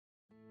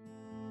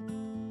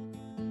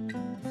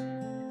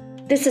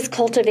This is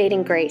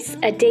Cultivating Grace,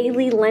 a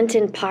daily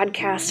Lenten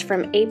podcast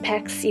from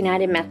Apex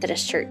United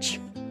Methodist Church.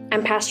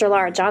 I'm Pastor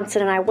Laura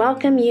Johnson, and I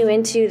welcome you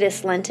into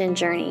this Lenten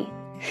journey.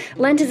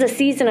 Lent is a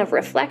season of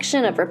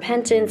reflection, of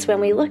repentance, when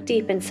we look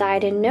deep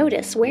inside and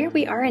notice where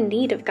we are in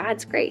need of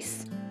God's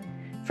grace.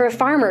 For a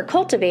farmer,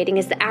 cultivating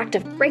is the act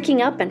of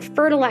breaking up and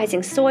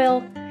fertilizing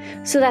soil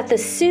so that the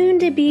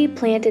soon-to-be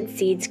planted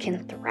seeds can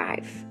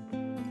thrive.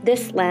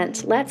 This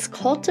Lent, let's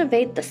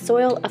cultivate the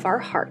soil of our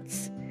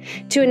hearts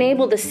to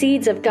enable the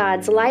seeds of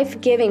God's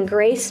life-giving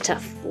grace to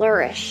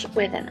flourish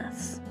within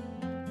us.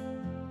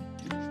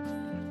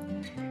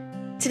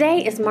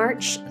 Today is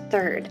March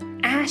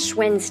 3rd, Ash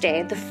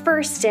Wednesday, the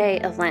first day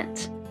of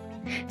Lent.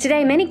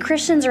 Today, many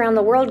Christians around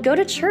the world go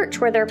to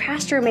church where their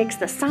pastor makes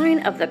the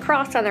sign of the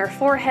cross on their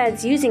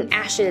foreheads using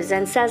ashes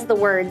and says the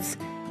words,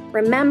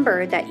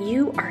 "Remember that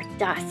you are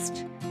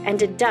dust, and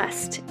to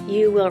dust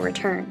you will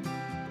return."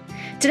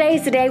 Today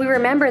is the day we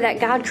remember that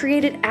God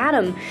created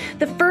Adam,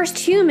 the first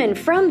human,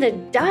 from the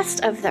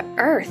dust of the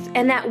earth,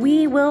 and that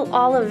we will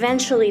all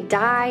eventually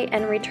die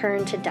and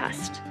return to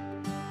dust.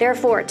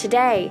 Therefore,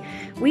 today,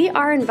 we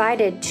are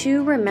invited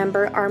to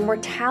remember our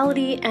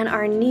mortality and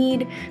our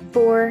need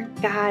for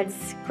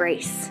God's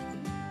grace.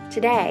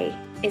 Today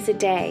is a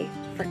day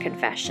for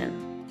confession.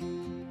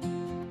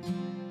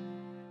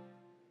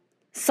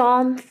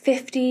 Psalm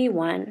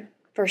 51,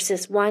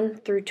 verses 1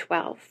 through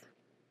 12.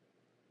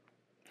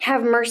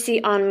 Have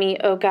mercy on me,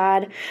 O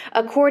God,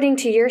 according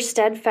to your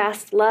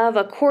steadfast love,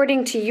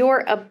 according to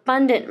your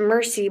abundant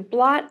mercy,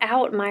 blot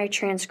out my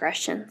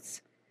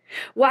transgressions.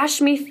 Wash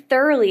me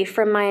thoroughly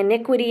from my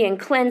iniquity and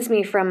cleanse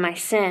me from my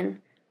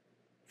sin.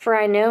 For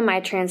I know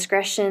my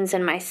transgressions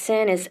and my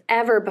sin is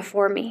ever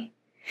before me.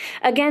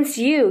 Against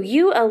you,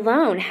 you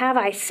alone have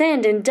I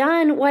sinned and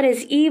done what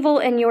is evil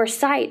in your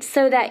sight,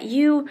 so that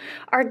you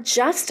are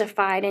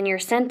justified in your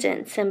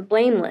sentence and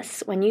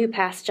blameless when you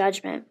pass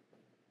judgment.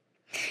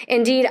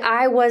 Indeed,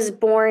 I was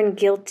born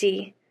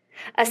guilty,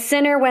 a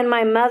sinner when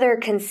my mother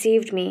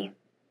conceived me.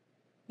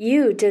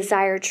 You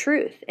desire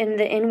truth in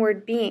the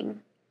inward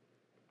being.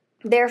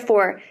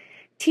 Therefore,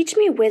 teach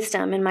me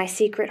wisdom in my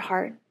secret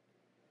heart.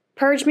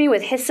 Purge me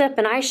with hyssop,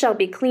 and I shall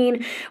be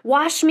clean.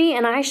 Wash me,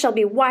 and I shall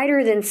be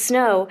whiter than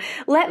snow.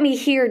 Let me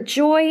hear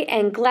joy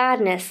and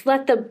gladness.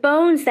 Let the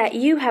bones that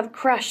you have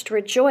crushed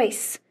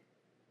rejoice.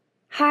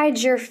 Hide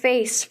your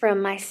face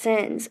from my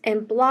sins,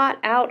 and blot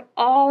out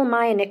all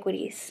my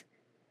iniquities.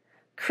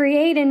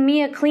 Create in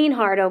me a clean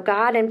heart, O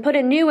God, and put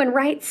a new and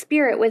right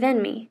spirit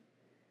within me.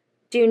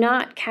 Do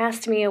not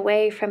cast me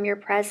away from your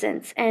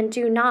presence, and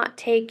do not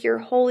take your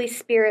Holy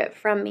Spirit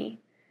from me.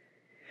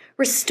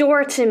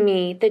 Restore to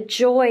me the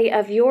joy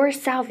of your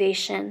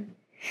salvation,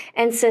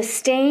 and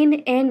sustain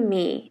in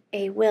me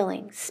a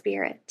willing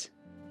spirit.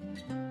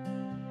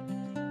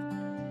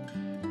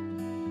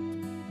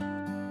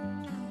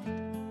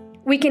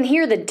 We can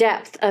hear the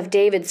depth of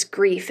David's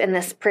grief in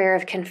this prayer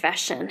of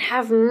confession.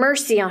 Have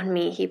mercy on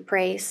me, he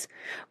prays.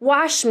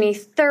 Wash me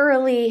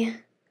thoroughly,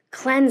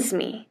 cleanse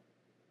me.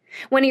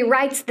 When he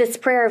writes this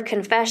prayer of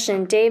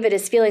confession, David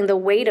is feeling the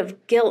weight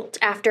of guilt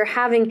after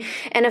having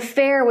an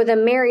affair with a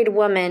married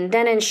woman,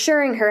 then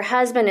ensuring her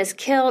husband is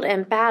killed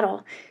in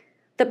battle.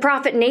 The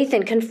prophet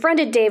Nathan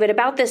confronted David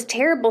about this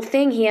terrible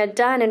thing he had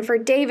done, and for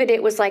David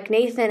it was like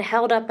Nathan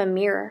held up a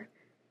mirror,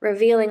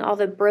 revealing all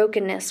the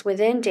brokenness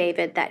within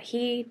David that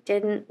he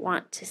didn't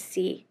want to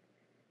see.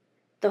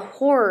 The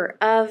horror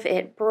of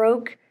it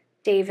broke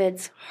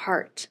David's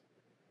heart.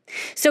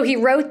 So he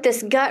wrote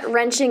this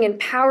gut-wrenching and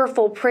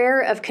powerful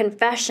prayer of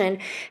confession.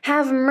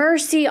 Have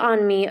mercy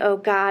on me, O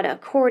God,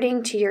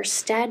 according to your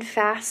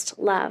steadfast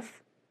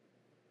love.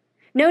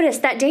 Notice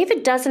that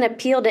David doesn't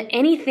appeal to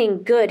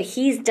anything good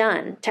he's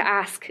done to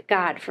ask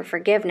God for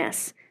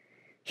forgiveness.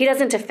 He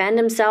doesn't defend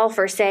himself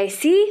or say,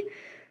 "See,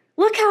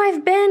 look how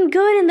I've been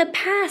good in the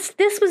past.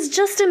 This was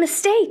just a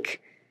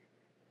mistake."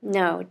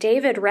 No,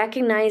 David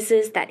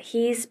recognizes that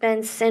he's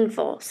been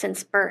sinful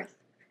since birth,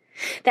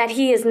 that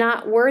he is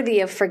not worthy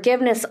of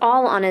forgiveness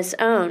all on his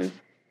own.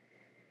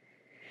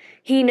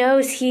 He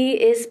knows he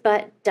is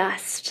but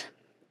dust,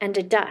 and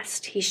to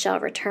dust he shall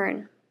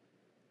return.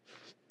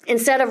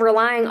 Instead of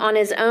relying on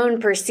his own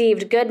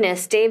perceived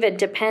goodness, David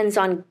depends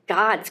on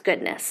God's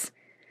goodness.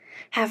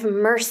 Have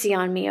mercy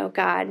on me, O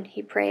God,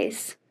 he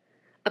prays.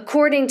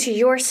 According to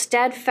your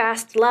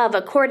steadfast love,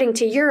 according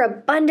to your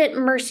abundant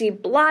mercy,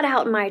 blot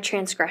out my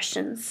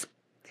transgressions.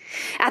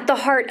 At the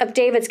heart of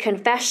David's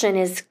confession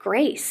is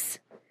grace,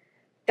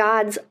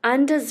 God's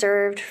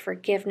undeserved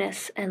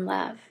forgiveness and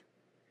love.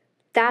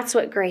 That's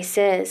what grace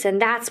is, and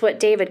that's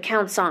what David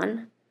counts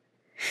on.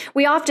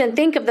 We often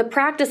think of the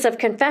practice of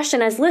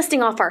confession as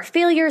listing off our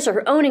failures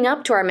or owning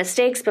up to our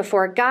mistakes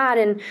before God,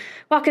 and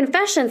while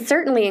confession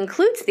certainly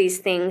includes these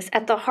things,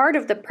 at the heart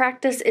of the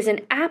practice is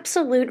an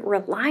absolute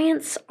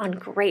reliance on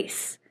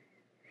grace.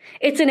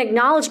 It's an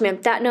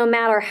acknowledgement that no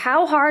matter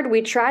how hard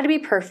we try to be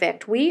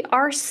perfect, we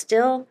are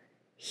still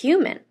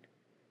human.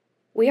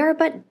 We are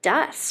but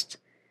dust.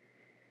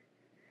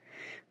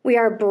 We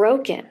are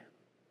broken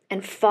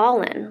and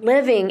fallen,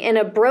 living in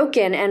a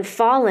broken and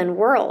fallen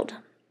world.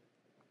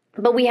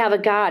 But we have a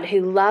God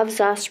who loves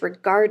us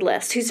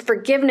regardless, whose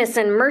forgiveness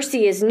and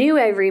mercy is new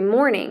every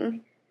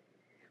morning.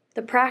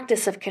 The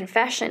practice of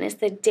confession is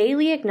the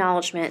daily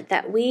acknowledgement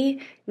that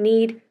we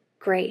need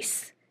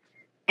grace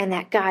and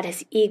that God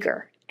is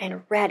eager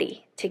and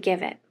ready to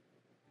give it.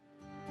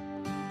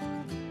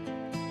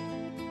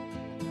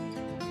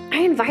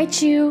 I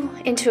invite you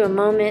into a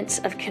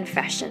moment of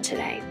confession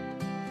today.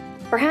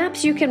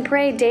 Perhaps you can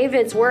pray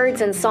David's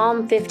words in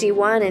Psalm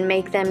 51 and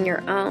make them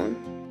your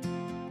own.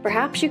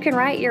 Perhaps you can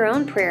write your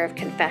own prayer of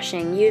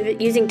confession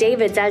using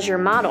David's as your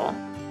model.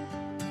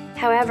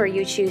 However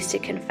you choose to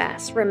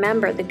confess,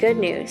 remember the good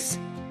news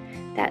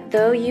that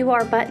though you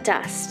are but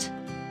dust,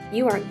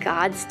 you are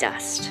God's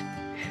dust,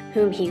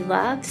 whom He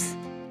loves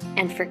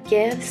and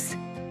forgives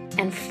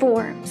and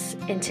forms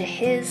into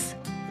His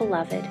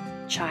beloved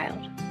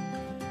child.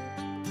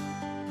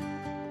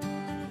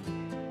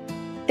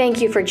 Thank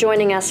you for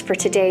joining us for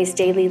today's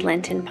Daily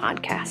Lenten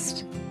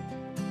podcast.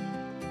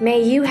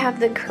 May you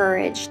have the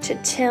courage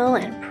to till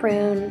and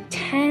prune,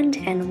 tend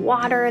and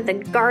water the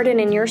garden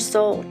in your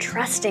soul,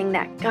 trusting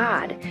that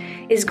God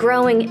is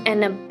growing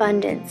an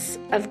abundance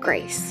of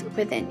grace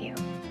within you.